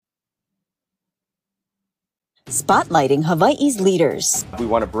Spotlighting Hawaii's leaders. We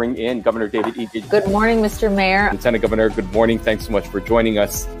want to bring in Governor David Ige. Good morning, Mr. Mayor. Lieutenant Governor, good morning. Thanks so much for joining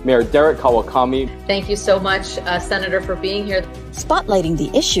us. Mayor Derek Kawakami. Thank you so much, Senator, for being here. Spotlighting the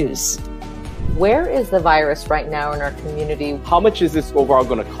issues. Where is the virus right now in our community? How much is this overall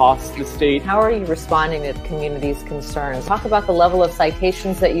going to cost the state? How are you responding to the community's concerns? Talk about the level of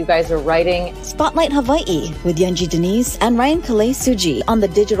citations that you guys are writing. Spotlight Hawaii with Yanji Denise and Ryan Kalei Suji on the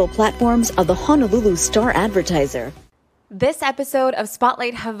digital platforms of the Honolulu Star-Advertiser. This episode of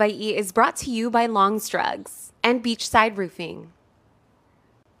Spotlight Hawaii is brought to you by Longstrugs and Beachside Roofing.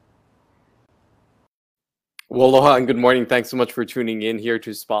 Well, aloha and good morning. Thanks so much for tuning in here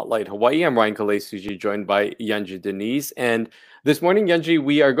to Spotlight Hawaii. I'm Ryan Kalei Suji, joined by Yanji Denise. And this morning, Yanji,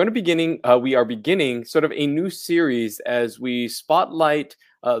 we are beginning sort of a new series as we spotlight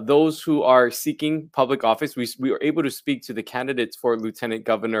those who are seeking public office. We were able to speak to the candidates for Lieutenant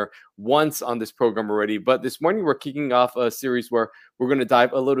Governor once on this program already, but this morning we're kicking off a series where we're going to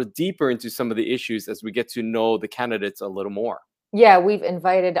dive a little deeper into some of the issues as we get to know the candidates a little more. Yeah, we've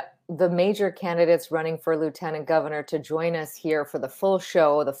invited the major candidates running for Lieutenant Governor to join us here for the full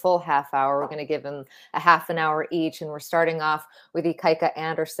show, the full half hour. We're going to give them a half an hour each, and we're starting off with Ikaika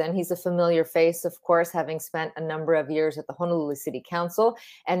Anderson. He's a familiar face, of course, having spent a number of years at the Honolulu City Council,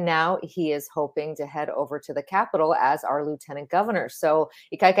 and now he is hoping to head over to the Capitol as our Lieutenant Governor. So,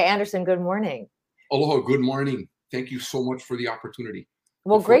 Ikaika Anderson, good morning. Aloha, good morning. Thank you so much for the opportunity.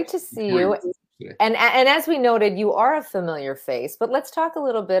 Well, great to see you. And as we noted, you are a familiar face, but let's talk a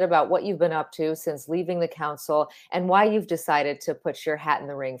little bit about what you've been up to since leaving the council and why you've decided to put your hat in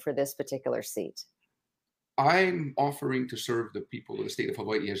the ring for this particular seat. I'm offering to serve the people of the state of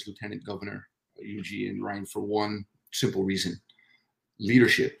Hawaii as Lieutenant Governor, Yuji and Ryan, for one simple reason: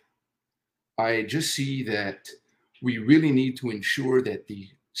 leadership. I just see that we really need to ensure that the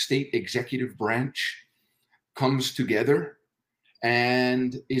state executive branch comes together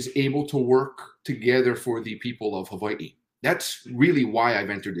and is able to work together for the people of Hawaii. That's really why I've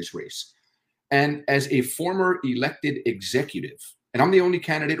entered this race. And as a former elected executive, and I'm the only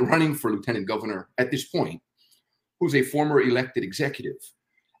candidate running for Lieutenant Governor at this point who's a former elected executive.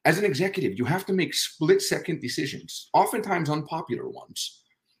 As an executive, you have to make split-second decisions, oftentimes unpopular ones,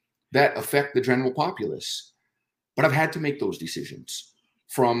 that affect the general populace. But I've had to make those decisions,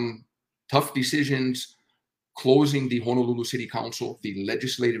 from tough decisions closing the Honolulu City Council, the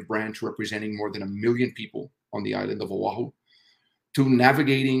legislative branch representing more than 1 million people on the island of Oahu, to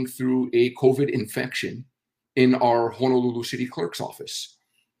navigating through a COVID infection in our Honolulu City Clerk's office.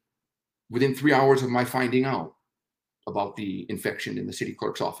 Within 3 hours of my finding out about the infection in the City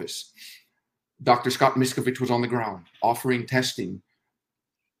Clerk's office, Dr. Scott Miskovich was on the ground offering testing,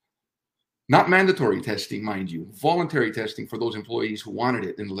 not mandatory testing, mind you, voluntary testing for those employees who wanted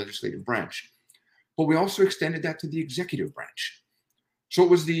it in the legislative branch. But we also extended that to the executive branch. So it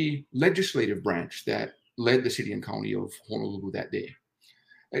was the legislative branch that led the city and county of Honolulu that day.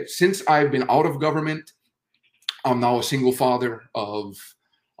 Since I've been out of government, I'm now a single father of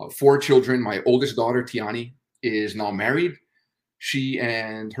 4 children. My oldest daughter, Tiani, is now married. She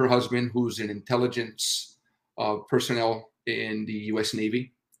and her husband, who's an intelligence personnel in the U.S.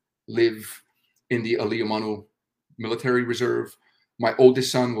 Navy, live in the Aliamanu Military Reserve. My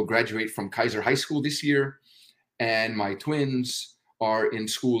oldest son will graduate from Kaiser High School this year, and my twins are in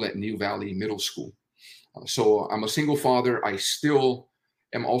school at New Valley Middle School. So I'm a single father. I still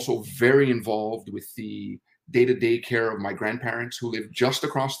am also very involved with the day-to-day care of my grandparents who live just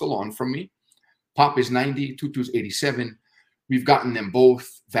across the lawn from me. Pop is 90, Tutu's 87. We've gotten them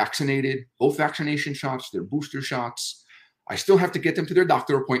both vaccinated, both vaccination shots, their booster shots. I still have to get them to their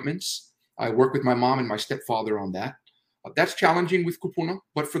doctor appointments. I work with my mom and my stepfather on that. That's challenging with kupuna,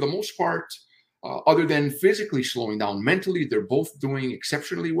 but for the most part, other than physically slowing down, mentally, they're both doing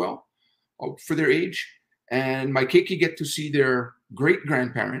exceptionally well for their age. And my keiki get to see their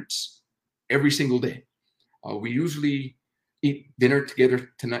great-grandparents every single day. We usually eat dinner together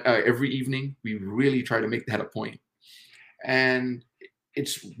tonight, every evening. We really try to make that a point. And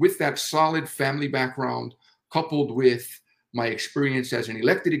it's with that solid family background, coupled with my experience as an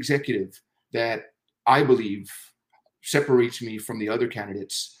elected executive, that I believe separates me from the other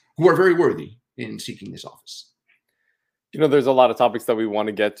candidates who are very worthy in seeking this office. You know, there's a lot of topics that we want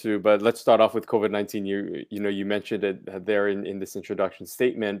to get to, but let's start off with COVID-19. You mentioned it there in this introduction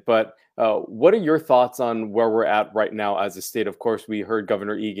statement, but what are your thoughts on where we're at right now as a state? Of course, we heard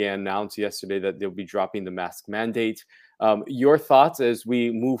Governor Ige announce yesterday that they'll be dropping the mask mandate. Your thoughts as we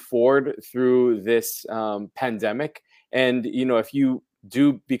move forward through this pandemic, and if you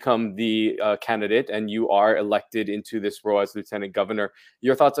do become the candidate and you are elected into this role as Lieutenant Governor,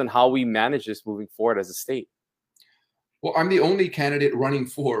 your thoughts on how we manage this moving forward as a state? Well, I'm the only candidate running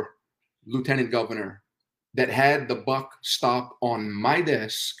for lieutenant governor that had the buck stop on my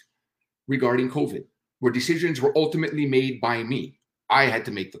desk regarding COVID, where decisions were ultimately made by me. I had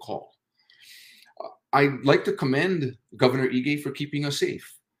to make the call. I'd like to commend Governor Ige for keeping us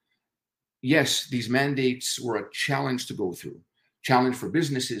safe. Yes, these mandates were a challenge to go through, challenge for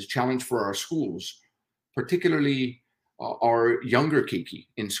businesses, challenge for our schools, particularly our younger keiki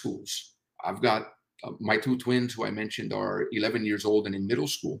in schools. I've got my two twins, who I mentioned, are 11 years old and in middle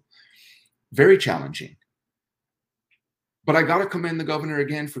school. Very challenging. But I got to commend the governor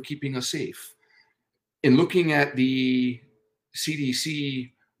again for keeping us safe. In looking at the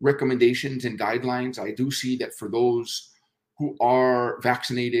CDC recommendations and guidelines, I do see that for those who are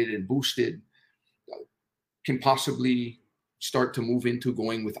vaccinated and boosted, can possibly start to move into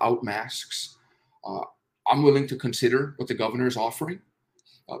going without masks. I'm willing to consider what the governor is offering.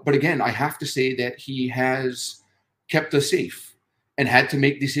 But again, I have to say that he has kept us safe and had to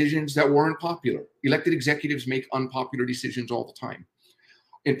make decisions that weren't popular. Elected executives make unpopular decisions all the time.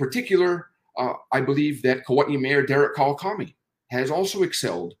 In particular, I believe that Kauai Mayor Derek Kawakami has also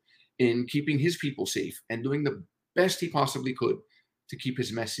excelled in keeping his people safe and doing the best he possibly could to keep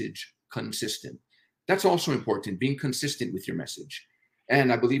his message consistent. That's also important, being consistent with your message.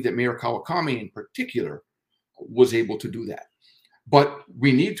 And I believe that Mayor Kawakami in particular was able to do that. But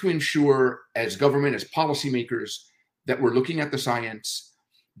we need to ensure, as government, as policymakers, that we're looking at the science,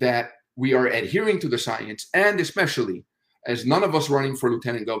 that we are adhering to the science, and especially as none of us running for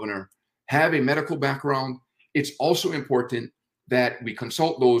lieutenant governor have a medical background, it's also important that we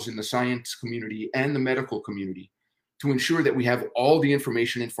consult those in the science community and the medical community to ensure that we have all the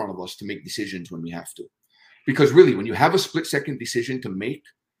information in front of us to make decisions when we have to. Because really, when you have a split-second decision to make,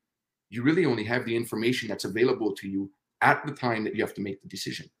 you really only have the information that's available to you at the time that you have to make the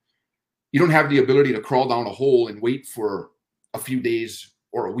decision. You don't have the ability to crawl down a hole and wait for a few days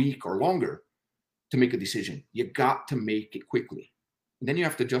or a week or longer to make a decision. You got to make it quickly. And then you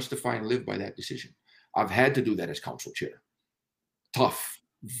have to justify and live by that decision. I've had to do that as council chair. Tough,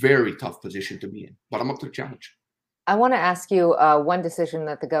 very tough position to be in, but I'm up to the challenge. I want to ask you, one decision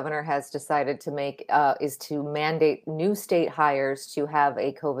that the governor has decided to make is to mandate new state hires to have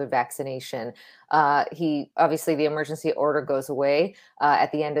a COVID vaccination. Obviously, the emergency order goes away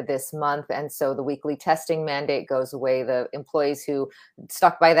at the end of this month. And so the weekly testing mandate goes away. The employees who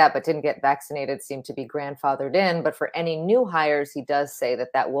stuck by that but didn't get vaccinated seem to be grandfathered in. But for any new hires, he does say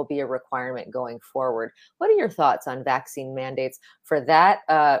that that will be a requirement going forward. What are your thoughts on vaccine mandates for that,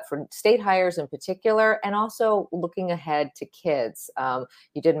 for state hires in particular, and also looking ahead to kids?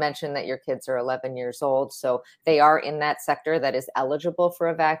 You did mention that your kids are 11 years old, so they are in that sector that is eligible for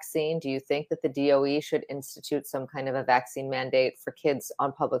a vaccine. Do you think that the DOE should institute some kind of a vaccine mandate for kids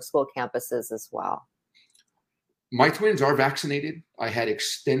on public school campuses as well? My twins are vaccinated. I had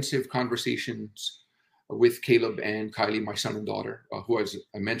extensive conversations with Caleb and Kylie, my son and daughter, who, as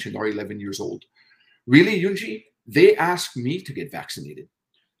I mentioned, are 11 years old. Really, Yunji, they asked me to get vaccinated.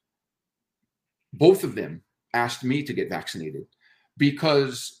 Both of them asked me to get vaccinated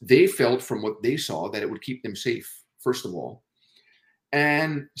because they felt from what they saw that it would keep them safe, first of all.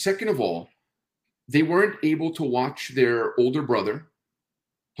 And second of all, they weren't able to watch their older brother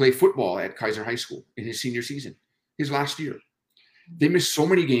play football at Kaiser High School in his senior season, his last year. They missed so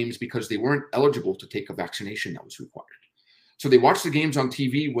many games because they weren't eligible to take a vaccination that was required. So they watched the games on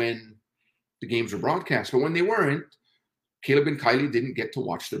TV when the games were broadcast, but when they weren't, Caleb and Kylie didn't get to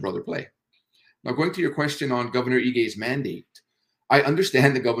watch their brother play. Now, going to your question on Governor Ige's mandate, I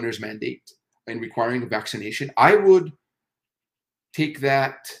understand the governor's mandate in requiring a vaccination. I would take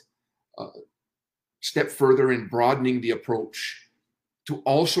that step further in broadening the approach to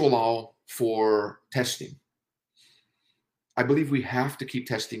also allow for testing. I believe we have to keep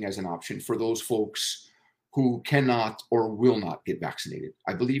testing as an option for those folks who cannot or will not get vaccinated.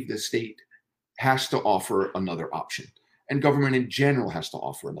 I believe the state has to offer another option, and government in general has to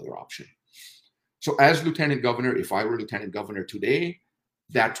offer another option. So as lieutenant governor, if I were lieutenant governor today,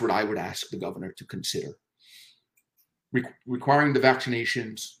 that's what I would ask the governor to consider. Requiring the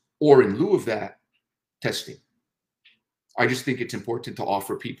vaccinations, or in lieu of that, testing. I just think it's important to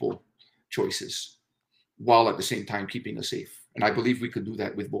offer people choices while at the same time keeping us safe. And I believe we could do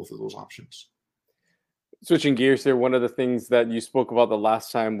that with both of those options. Switching gears here, one of the things that you spoke about the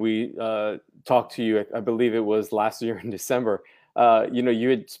last time we talked to you, I believe it was last year in December, you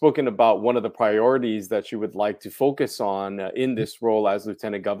had spoken about one of the priorities that you would like to focus on in this role as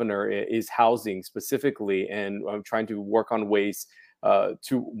lieutenant governor is housing specifically, and trying to work on ways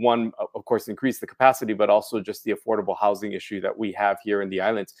to, one, of course, increase the capacity, but also just the affordable housing issue that we have here in the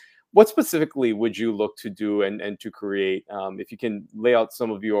islands. what specifically would you look to do and to create? If you can lay out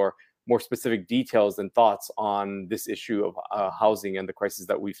some of your more specific details and thoughts on this issue of housing and the crisis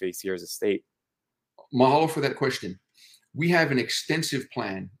that we face here as a state. Mahalo for that question. We have an extensive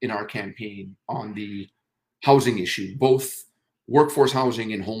plan in our campaign on the housing issue, both workforce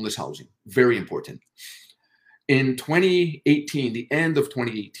housing and homeless housing. Very important. In 2018, the end of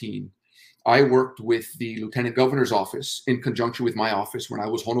 2018, I worked with the Lieutenant Governor's office in conjunction with my office when I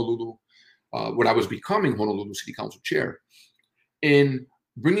was when I was becoming Honolulu City Council Chair, in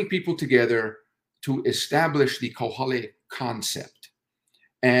bringing people together to establish the Kauhale concept.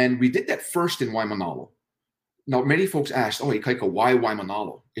 And we did that first in Waimanalo. Now, many folks asked, oh, Ikaika, why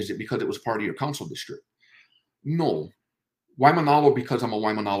Waimanalo? Is it because it was part of your council district? No. Waimanalo because I'm a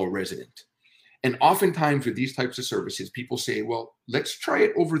Waimanalo resident. And oftentimes with these types of services, people say, well, let's try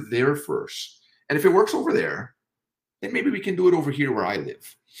it over there first. And if it works over there, then maybe we can do it over here where I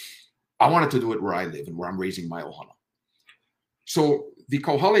live. I wanted to do it where I live and where I'm raising my ohana. So the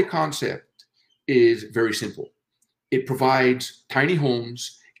Kauhale concept is very simple. It provides tiny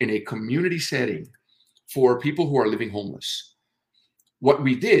homes in a community setting for people who are living homeless. What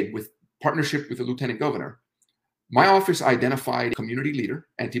we did with partnership with the Lieutenant Governor, my office identified a community leader,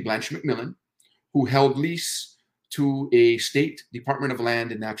 Auntie Blanche McMillan, who held lease to a state Department of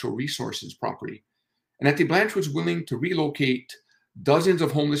Land and Natural Resources property. And Auntie Blanche was willing to relocate dozens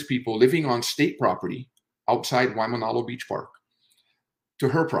of homeless people living on state property outside Waimanalo Beach Park to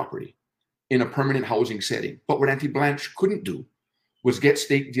her property in a permanent housing setting. But what Auntie Blanche couldn't do was get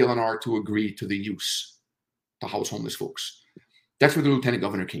state DLNR to agree to the use to house homeless folks. That's where the Lieutenant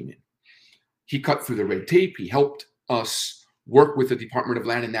Governor came in. He cut through the red tape. He helped us work with the Department of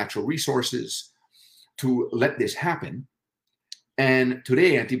Land and Natural Resources to let this happen. And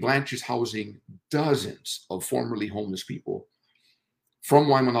today, Auntie Blanche is housing dozens of formerly homeless people from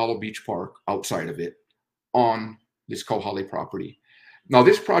Waimanalo Beach Park, outside of it, on this Kauhale property. Now,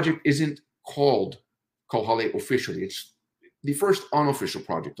 this project isn't called Kauhale officially. It's the first unofficial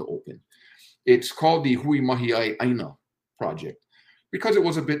project to open. It's called the Hui Mahi Ai Aina project because it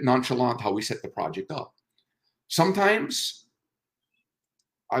was a bit nonchalant how we set the project up. Sometimes,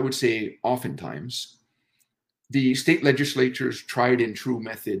 I would say oftentimes, the state legislature's tried and true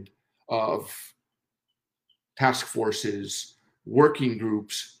method of task forces, working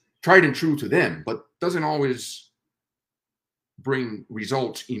groups, tried and true to them, but doesn't always bring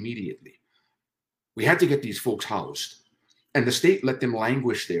results immediately. We had to get these folks housed, and the state let them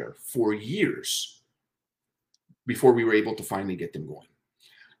languish there for years before we were able to finally get them going.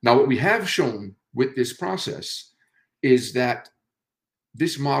 Now, what we have shown with this process is that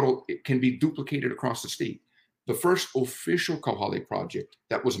this model can be duplicated across the state. The first official Kauhale project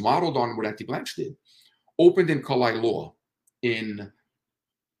that was modeled on what Auntie Blanche did opened in Kalailoa in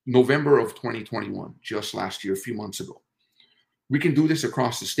November of 2021, just last year, a few months ago. We can do this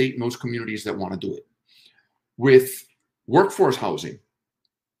across the state in those communities that want to do it. With workforce housing,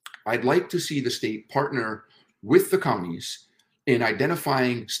 I'd like to see the state partner with the counties in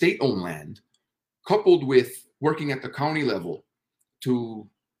identifying state-owned land, coupled with working at the county level to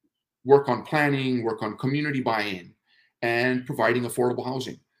work on planning, work on community buy-in, and providing affordable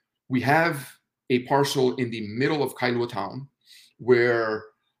housing. We have a parcel in the middle of Kailua town where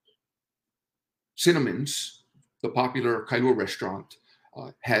Cinnamon's, the popular Kailua restaurant,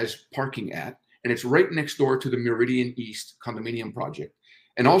 has parking at, and it's right next door to the Meridian East condominium project.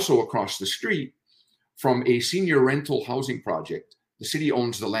 And also across the street from a senior rental housing project. The city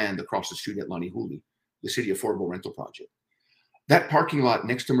owns the land across the street at Lanihuli, the city affordable rental project. That parking lot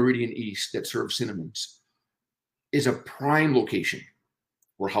next to Meridian East that serves Cinnamon's is a prime location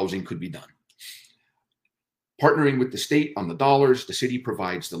where housing could be done. Partnering with the state on the dollars, the city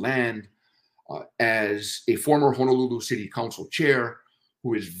provides the land. As a former Honolulu City Council chair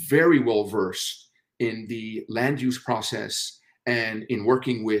who is very well versed in the land use process and in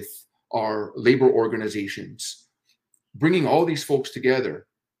working with our labor organizations, bringing all these folks together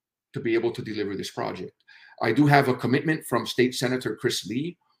to be able to deliver this project. I do have a commitment from State Senator Chris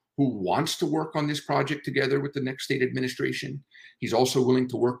Lee, who wants to work on this project together with the next state administration. He's also willing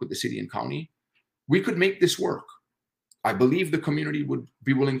to work with the city and county. We could make this work. I believe the community would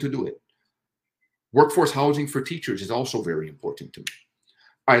be willing to do it. Workforce housing for teachers is also very important to me.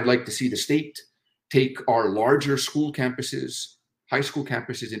 I'd like to see the state take our larger school campuses, high school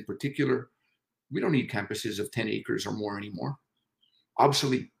campuses in particular. We don't need campuses of 10 acres or more anymore.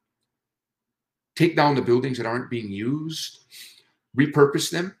 Obsolete. Take down the buildings that aren't being used, repurpose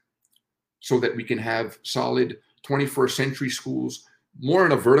them so that we can have solid 21st century schools, more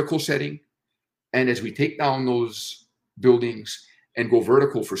in a vertical setting. And as we take down those buildings and go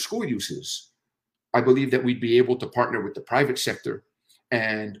vertical for school uses, I believe that we'd be able to partner with the private sector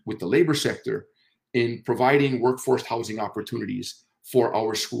and with the labor sector in providing workforce housing opportunities for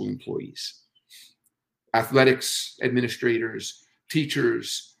our school employees. Athletics administrators,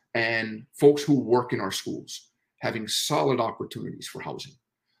 teachers, and folks who work in our schools having solid opportunities for housing.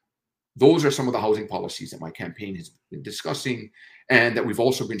 Those are some of the housing policies that my campaign has been discussing and that we've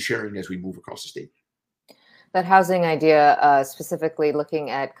also been sharing as we move across the state. That housing idea, specifically looking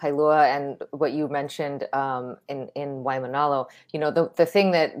at Kailua and what you mentioned in Waimanalo, the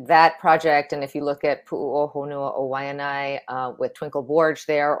thing that project, and if you look at Pu'uohonua o Waianae with Twinkle Gorge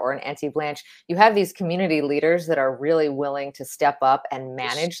there, or in Auntie Blanche, you have these community leaders that are really willing to step up and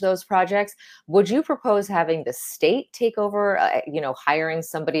manage those projects. Would you propose having the state take over, hiring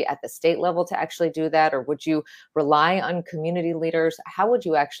somebody at the state level to actually do that? Or would you rely on community leaders? How would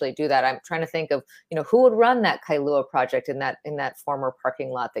you actually do that? I'm trying to think of, who would run that Kailua project in that former parking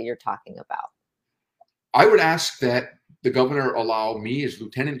lot that you're talking about? I would ask that the governor allow me as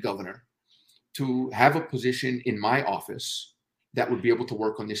lieutenant governor to have a position in my office that would be able to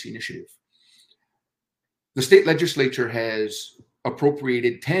work on this initiative. The state legislature has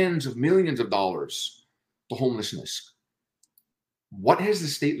appropriated tens of millions of dollars to homelessness. What has the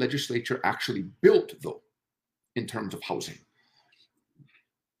state legislature actually built, though, in terms of housing?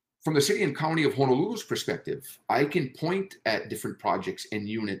 From the city and county of Honolulu's perspective, I can point at different projects and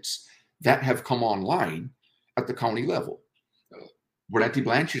units that have come online at the county level. What Auntie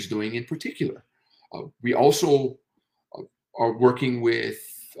Blanche is doing in particular. We also are working with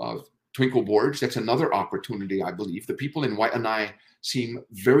Twinkle Gorge. That's another opportunity, I believe. The people in Waianae seem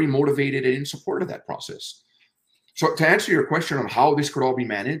very motivated and in support of that process. So to answer your question on how this could all be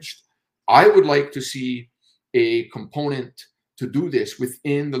managed, I would like to see a component to do this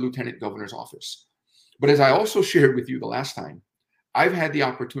within the lieutenant governor's office. But as I also shared with you the last time, I've had the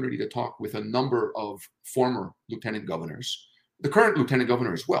opportunity to talk with a number of former lieutenant governors, the current lieutenant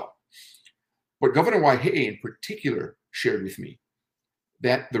governor as well. But Governor Waihee in particular shared with me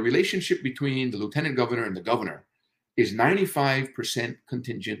that the relationship between the lieutenant governor and the governor is 95%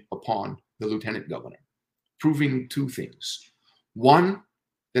 contingent upon the lieutenant governor, proving two things. One,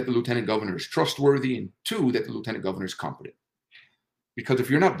 that the lieutenant governor is trustworthy, and two, that the lieutenant governor is competent. Because if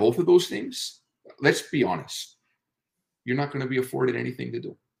you're not both of those things, let's be honest, you're not going to be afforded anything to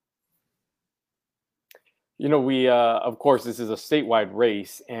do. We, of course, this is a statewide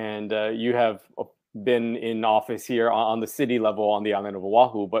race, and you have been in office here on the city level on the island of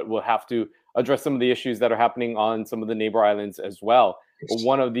Oahu, but we'll have to address some of the issues that are happening on some of the neighbor islands as well. Yes.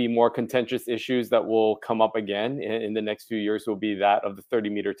 One of the more contentious issues that will come up again in the next few years will be that of the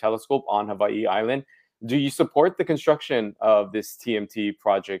 30-meter telescope on Hawaii Island. Do you support the construction of this TMT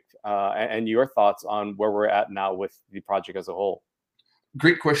project and your thoughts on where we're at now with the project as a whole?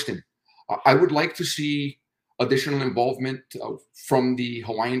 Great question. I would like to see additional involvement from the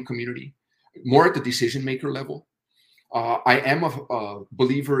Hawaiian community, more at the decision maker level. I am a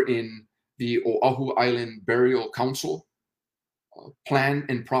believer in the Oahu Island Burial Council plan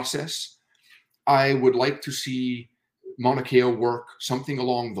and process. I would like to see Mauna Kea work something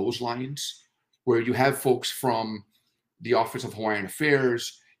along those lines, where you have folks from the Office of Hawaiian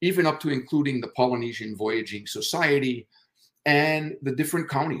Affairs, even up to including the Polynesian Voyaging Society and the different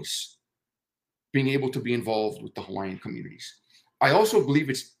counties being able to be involved with the Hawaiian communities. I also believe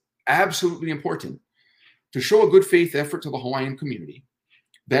it's absolutely important to show a good faith effort to the Hawaiian community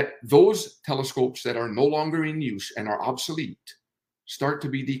that those telescopes that are no longer in use and are obsolete start to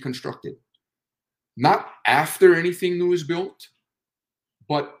be deconstructed. Not after anything new is built,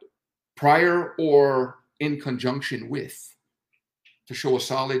 but prior or in conjunction with, to show a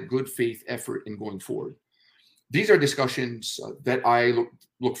solid good faith effort in going forward. These are discussions that I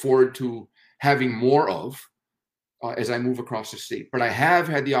look forward to having more of as I move across the state. But I have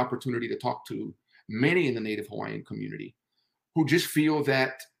had the opportunity to talk to many in the Native Hawaiian community who just feel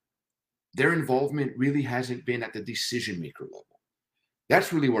that their involvement really hasn't been at the decision maker level.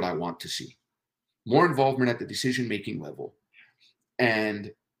 That's really what I want to see. More involvement at the decision making level.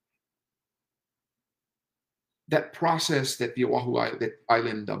 And that process that the Oahu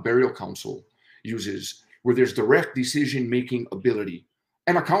Island Burial Council uses, where there's direct decision-making ability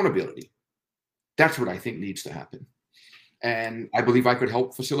and accountability, that's what I think needs to happen. And I believe I could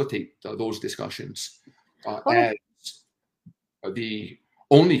help facilitate those discussions as the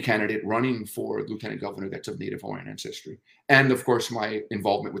only candidate running for lieutenant governor that's of Native Hawaiian ancestry. And of course, my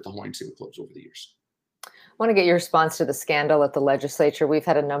involvement with the Hawaiian Civic Clubs over the years. want to get your response to the scandal at the legislature. We've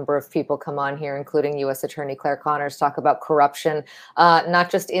had a number of people come on here, including U.S. Attorney Claire Connors, talk about corruption,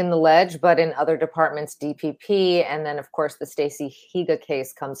 not just in the ledge, but in other departments, DPP. And then, of course, the Stacey Higa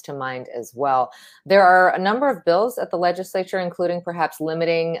case comes to mind as well. There are a number of bills at the legislature, including perhaps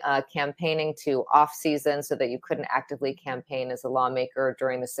limiting campaigning to off season so that you couldn't actively campaign as a lawmaker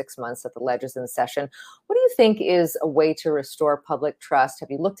during the 6 months that the ledge is in session. What do you think is a way to restore public trust?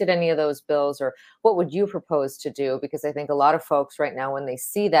 Have you looked at any of those bills, or what would you propose to do? Because I think a lot of folks right now, when they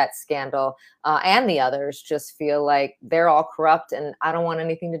see that scandal and the others, just feel like they're all corrupt and I don't want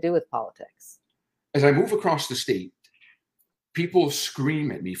anything to do with politics. As I move across the state, people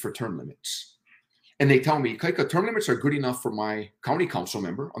scream at me for term limits. And they tell me, Kaika, term limits are good enough for my county council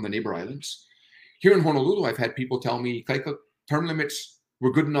member on the neighbor islands. Here in Honolulu, I've had people tell me, Kaika, term limits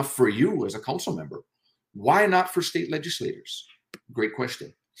were good enough for you as a council member. Why not for state legislators? Great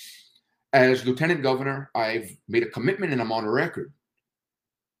question. As lieutenant governor, I've made a commitment, and I'm on record,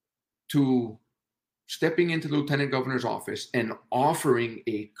 to stepping into the lieutenant governor's office and offering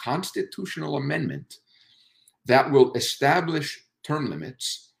a constitutional amendment that will establish term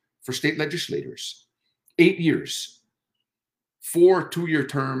limits for state legislators. 8 years, 4 two-year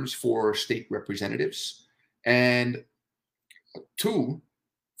terms for state representatives, and 2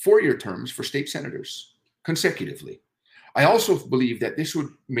 four-year terms for state senators consecutively. I also believe that this would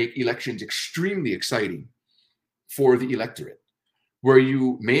make elections extremely exciting for the electorate, where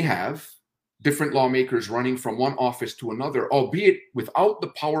you may have different lawmakers running from one office to another, albeit without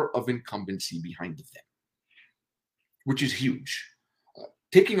the power of incumbency behind them, which is huge.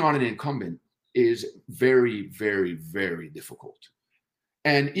 Taking on an incumbent is very, very, very difficult.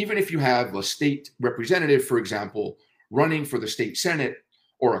 And even if you have a state representative, for example, running for the state Senate,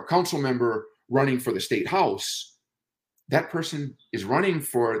 or a council member running for the state house, that person is running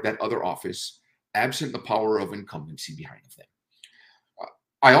for that other office absent the power of incumbency behind them.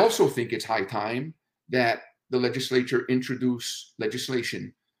 I also think it's high time that the legislature introduce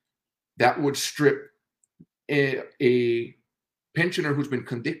legislation that would strip a pensioner who's been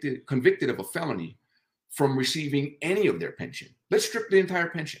convicted of a felony from receiving any of their pension. Let's strip the entire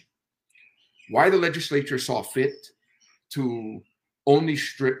pension. Why the legislature saw fit to only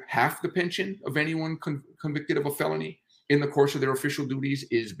strip half the pension of anyone convicted of a felony in the course of their official duties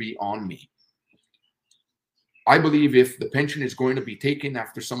is beyond me. I believe if the pension is going to be taken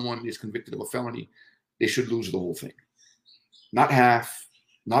after someone is convicted of a felony, they should lose the whole thing. Not half,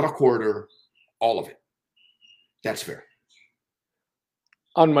 not a quarter, all of it. That's fair.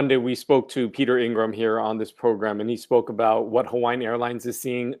 On Monday, we spoke to Peter Ingram here on this program, and he spoke about what Hawaiian Airlines is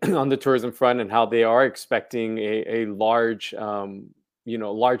seeing on the tourism front and how they are expecting a large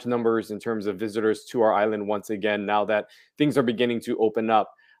large numbers in terms of visitors to our island once again, now that things are beginning to open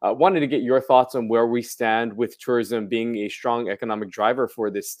up. Wanted to get your thoughts on where we stand with tourism being a strong economic driver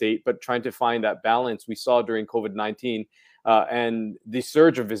for this state, but trying to find that balance we saw during COVID-19 and the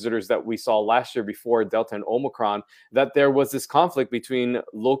surge of visitors that we saw last year before Delta and Omicron, that there was this conflict between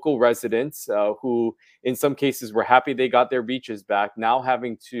local residents who in some cases were happy they got their beaches back, now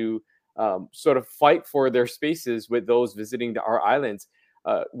having to sort of fight for their spaces with those visiting our islands.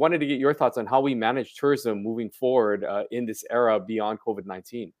 Wanted to get your thoughts on how we manage tourism moving forward in this era beyond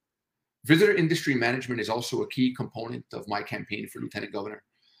COVID-19. Visitor industry management is also a key component of my campaign for lieutenant governor.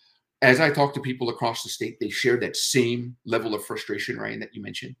 As I talk to people across the state, they share that same level of frustration, Ryan, that you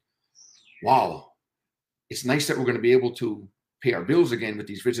mentioned. Wow, it's nice that we're going to be able to pay our bills again with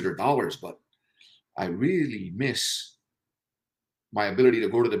these visitor dollars, but I really miss my ability to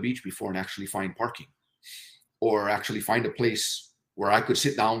go to the beach before and actually find parking, or actually find a place where I could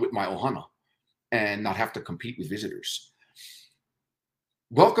sit down with my ohana and not have to compete with visitors.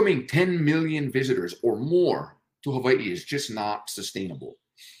 Welcoming 10 million visitors or more to Hawaii is just not sustainable.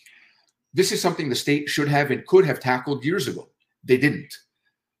 This is something the state should have and could have tackled years ago. They didn't.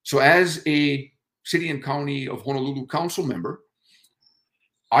 So as a city and county of Honolulu council member,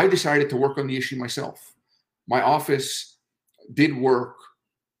 I decided to work on the issue myself. My office did work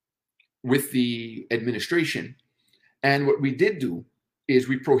with the administration. And what we did do is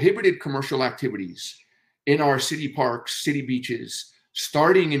we prohibited commercial activities in our city parks, city beaches,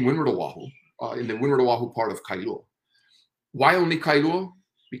 starting in Windward Oahu, in the Windward Oahu part of Kailua. Why only Kailua?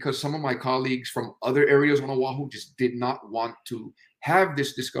 Because some of my colleagues from other areas on Oahu just did not want to have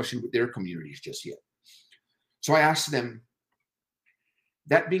this discussion with their communities just yet. So I asked them,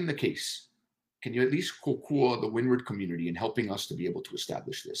 that being the case, can you at least kokua the Windward community in helping us to be able to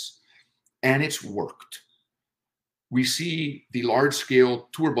establish this? And it's worked. We see the large-scale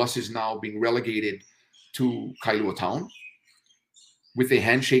tour buses now being relegated to Kailua town. with a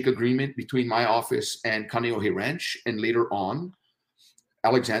handshake agreement between my office and Kaneohe Ranch, and later on,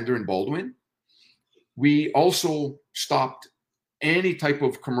 Alexander and Baldwin. We also stopped any type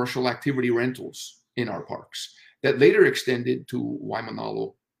of commercial activity rentals in our parks that later extended to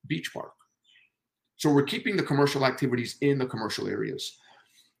Waimanalo Beach Park. So we're keeping the commercial activities in the commercial areas.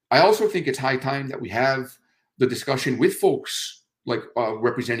 I also think it's high time that we have the discussion with folks like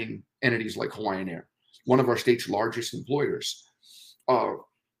representing entities like Hawaiian Air, one of our state's largest employers,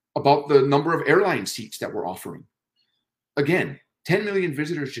 about the number of airline seats that we're offering. Again, 10 million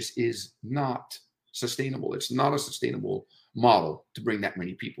visitors just is not sustainable. It's not a sustainable model to bring that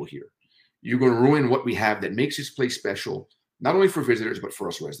many people here. You're going to ruin what we have that makes this place special, not only for visitors, but for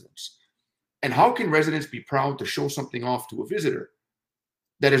us residents. And how can residents be proud to show something off to a visitor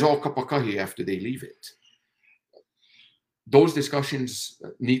that is all kapakahi after they leave it? Those discussions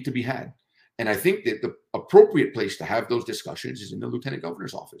need to be had. And I think that the appropriate place to have those discussions is in the Lieutenant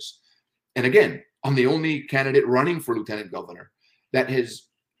Governor's office. And again, I'm the only candidate running for Lieutenant Governor that has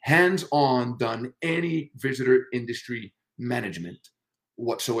hands-on done any visitor industry management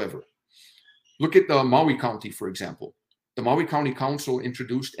whatsoever. Look at the Maui County, for example. The Maui County Council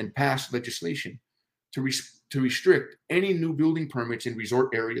introduced and passed legislation to restrict any new building permits in resort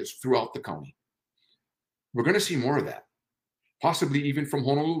areas throughout the county. We're going to see more of that, possibly even from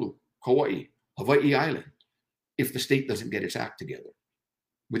Honolulu, Kauai, Hawaii Island, if the state doesn't get its act together.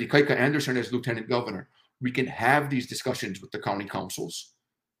 With Ikaika Anderson as Lieutenant Governor, we can have these discussions with the county councils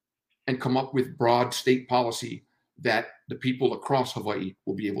and come up with broad state policy that the people across Hawaii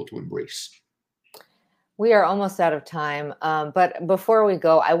will be able to embrace. We are almost out of time, but before we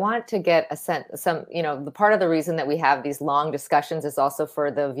go, I want to get a sense, the part of the reason that we have these long discussions is also for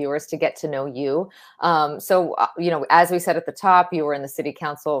the viewers to get to know you. As we said at the top, you were in the city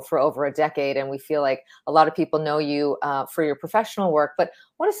council for over a decade, and we feel like a lot of people know you for your professional work. But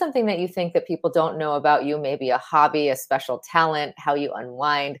what is something that you think that people don't know about you? Maybe a hobby, a special talent, how you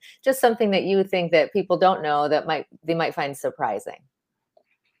unwind, just something that you think that people don't know that they might find surprising.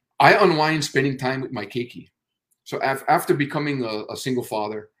 I unwind spending time with my keiki. So after becoming a single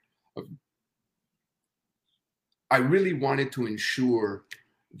father, I really wanted to ensure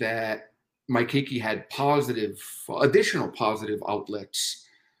that my keiki had additional positive outlets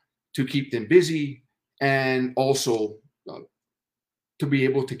to keep them busy, and also to be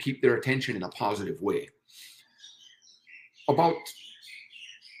able to keep their attention in a positive way. About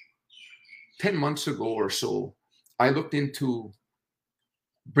 10 months ago or so, I looked into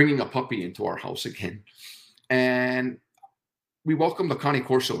bringing a puppy into our house again. And we welcomed the Cane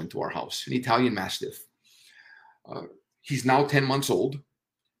Corso into our house, an Italian Mastiff. He's now 10 months old.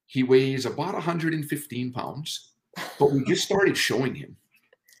 He weighs about 115 pounds, but we just started showing him.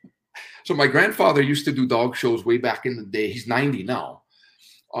 So my grandfather used to do dog shows way back in the day. He's 90 now.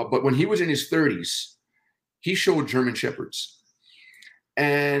 But when he was in his 30s, he showed German Shepherds.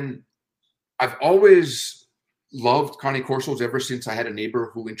 And I've always loved Cane Corsos ever since I had a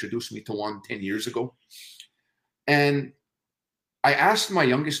neighbor who introduced me to one 10 years ago. And I asked my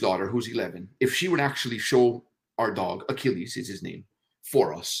youngest daughter, who's 11, if she would actually show our dog, Achilles is his name,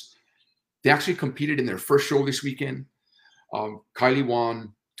 for us. They actually competed in their first show this weekend. Kylie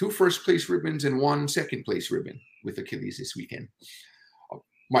won 2 first-place ribbons and 1 second-place ribbon with Achilles this weekend.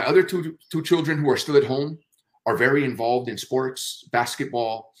 My other two children who are still at home are very involved in sports,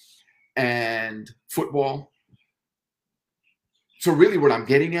 basketball, and football. So really what I'm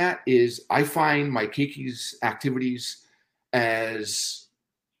getting at is I find my keiki's activities as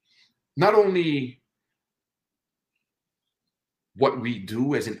not only what we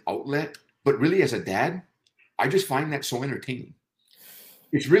do as an outlet, but really as a dad, I just find that so entertaining.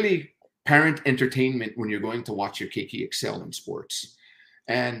 It's really parent entertainment when you're going to watch your keiki excel in sports.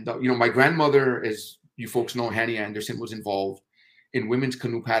 And, my grandmother, as you folks know, Hanny Anderson, was involved in women's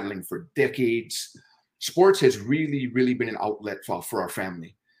canoe paddling for decades. Sports has really, really been an outlet for our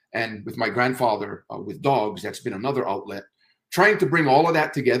family. And with my grandfather, with dogs, that's been another outlet. Trying to bring all of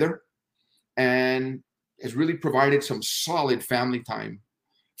that together and has really provided some solid family time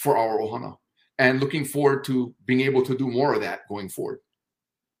for our ohana. And looking forward to being able to do more of that going forward.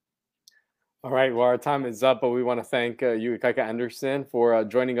 All right, well, our time is up, but we want to thank you, Ikaika Anderson, for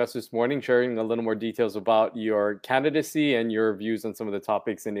joining us this morning, sharing a little more details about your candidacy and your views on some of the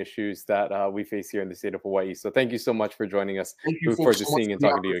topics and issues that we face here in the state of Hawaii. So thank you so much for joining us. Thank you. Look forward to seeing and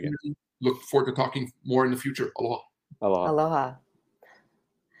talking to you again. Look forward to talking more in the future. Aloha. Aloha. Aloha.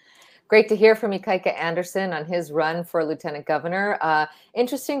 Great to hear from Ikaika Anderson on his run for lieutenant governor.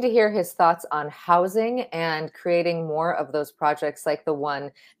 Interesting to hear his thoughts on housing and creating more of those projects like the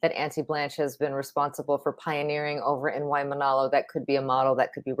one that Auntie Blanche has been responsible for pioneering over in Waimanalo. That could be a model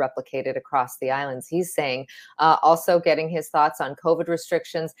that could be replicated across the islands, he's saying. Also getting his thoughts on COVID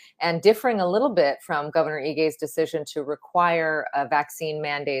restrictions and differing a little bit from Governor Ige's decision to require vaccine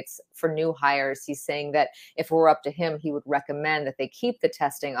mandates for new hires. He's saying that if it were up to him, he would recommend that they keep the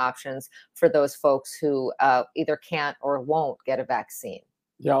testing options for those folks who either can't or won't get a vaccine.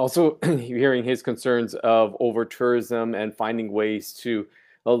 Yeah, also hearing his concerns of over tourism and finding ways to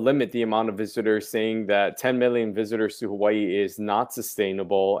limit the amount of visitors, saying that 10 million visitors to Hawaii is not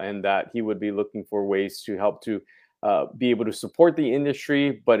sustainable and that he would be looking for ways to help to be able to support the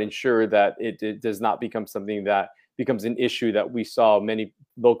industry, but ensure that it does not become something that becomes an issue that we saw many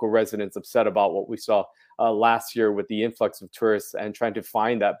local residents upset about what we saw last year with the influx of tourists and trying to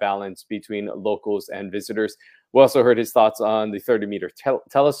find that balance between locals and visitors. We also heard his thoughts on the 30-meter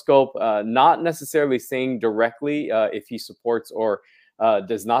telescope, not necessarily saying directly if he supports or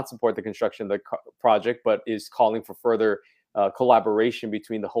does not support the construction of the project, but is calling for further collaboration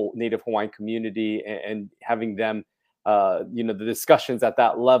between the whole Native Hawaiian community and having them, the discussions at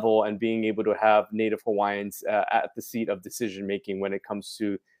that level and being able to have Native Hawaiians at the seat of decision making when it comes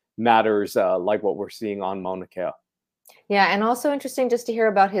to matters like what we're seeing on Mauna Kea. Yeah, and also interesting just to hear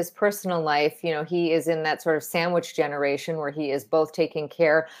about his personal life. You know, he is in that sort of sandwich generation where he is both taking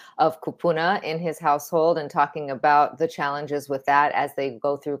care of kupuna in his household and talking about the challenges with that as they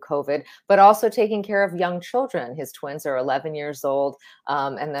go through COVID, but also taking care of young children. His twins are 11 years old.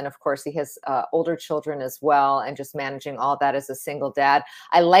 And then, of course, he has older children as well, and just managing all that as a single dad.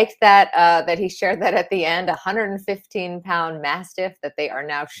 I liked that that he shared that at the end, 115-pound Mastiff that they are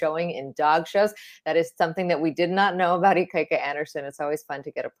now showing in dog shows. That is something that we did not know about Ikaika Anderson. It's always fun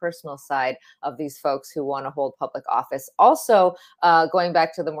to get a personal side of these folks who want to hold public office. Also, going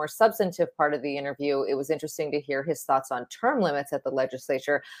back to the more substantive part of the interview, it was interesting to hear his thoughts on term limits at the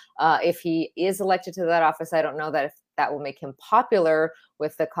legislature. If he is elected to that office, I don't know that if that will make him popular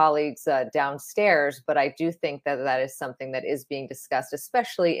with the colleagues downstairs, but I do think that that is something that is being discussed,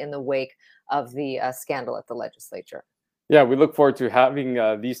 especially in the wake of the scandal at the legislature. Yeah, we look forward to having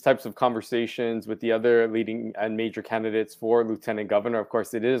these types of conversations with the other leading and major candidates for lieutenant governor. Of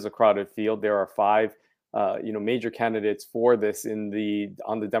course, it is a crowded field. There are five, major candidates for this on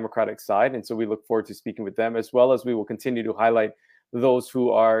the Democratic side, and so we look forward to speaking with them, as well as we will continue to highlight those who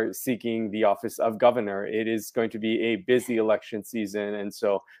are seeking the office of governor. It is going to be a busy election season, and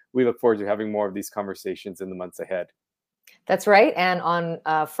so we look forward to having more of these conversations in the months ahead. That's right. And on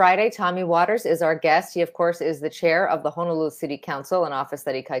Friday, Tommy Waters is our guest. He, of course, is the chair of the Honolulu City Council, an office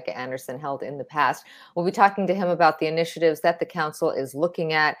that Ikaika Anderson held in the past. We'll be talking to him about the initiatives that the council is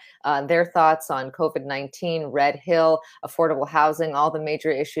looking at, their thoughts on COVID-19, Red Hill, affordable housing, all the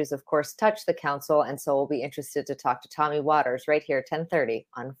major issues, of course, touch the council. And so we'll be interested to talk to Tommy Waters right here, 10:30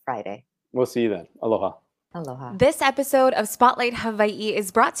 on Friday. We'll see you then. Aloha. Aloha. This episode of Spotlight Hawaii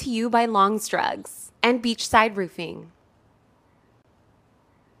is brought to you by Longstrugs and Beachside Roofing.